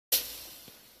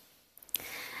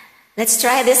Let's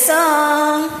try this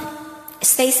song.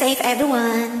 Stay safe,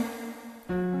 everyone.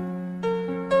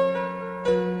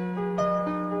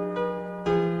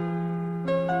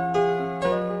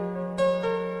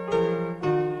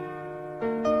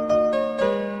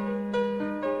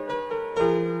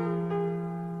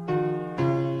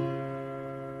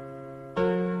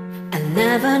 I'll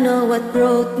never know what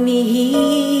brought me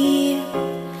here,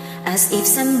 as if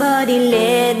somebody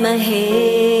led my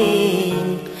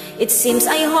hand. It seems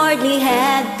I hardly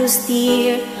had to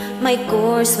steer, my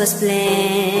course was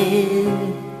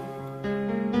planned.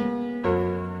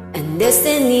 And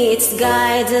destiny, it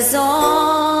guides us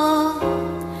all,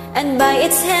 and by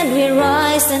its hand we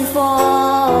rise and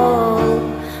fall.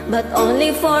 But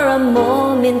only for a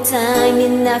moment, time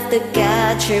enough to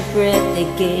catch your breath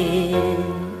again.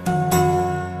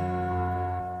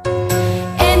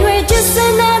 And we're just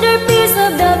another piece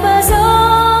of the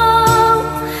puzzle,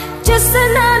 just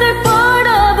another part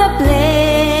of a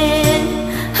plan.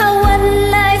 How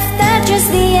one life touches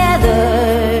the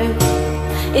other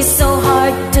is so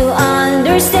hard to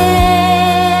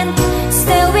understand.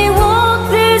 Still we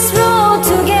walk this road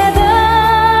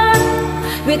together,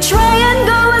 we try and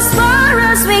go as far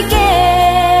as we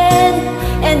can.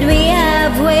 And we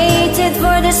have waited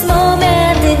for this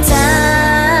moment in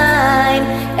time,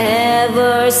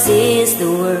 ever since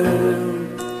the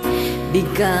world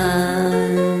began.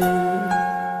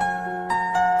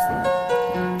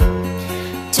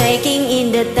 Taking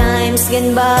in the times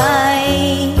gone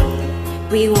by,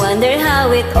 we wonder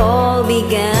how it all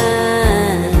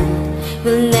began.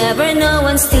 We'll never know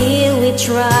until we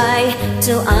try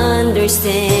to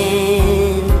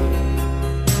understand.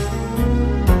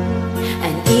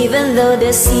 And even though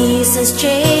the seasons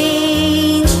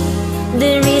change,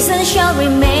 the reason shall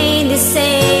remain the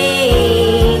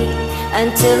same,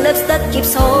 until lips that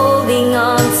keeps holding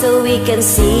on so we can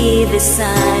see the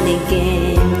sun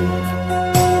again.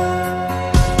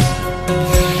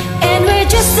 And we're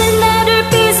just another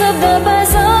piece of the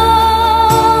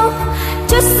puzzle,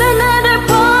 just another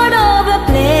part of a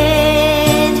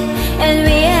plan. And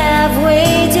we have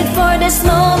waited for this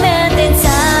moment in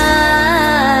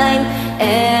time,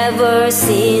 ever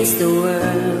since the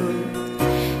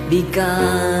world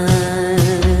began.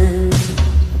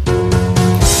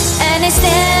 And I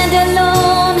stand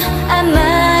alone, a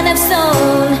man of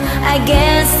stone,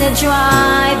 against the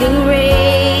driving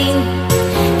rain.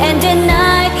 And the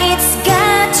night, it's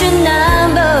got your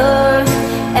number,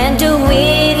 and the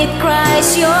wind, it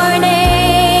cries your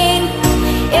name.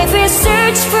 If we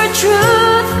search for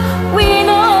truth, win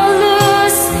or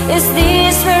lose, is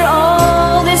this we're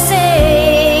all the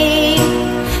same?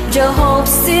 Your hope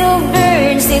still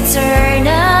burns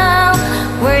eternal,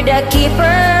 we're the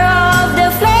keeper of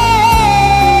the flame.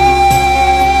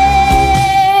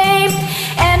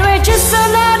 And we're just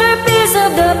another piece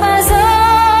of the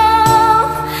puzzle,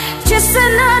 just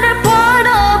another part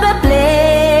of a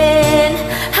plan.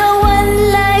 How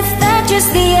one life touches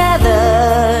the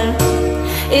other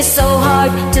is so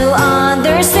hard to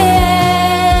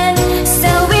understand.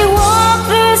 Still we walk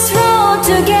this road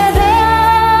together,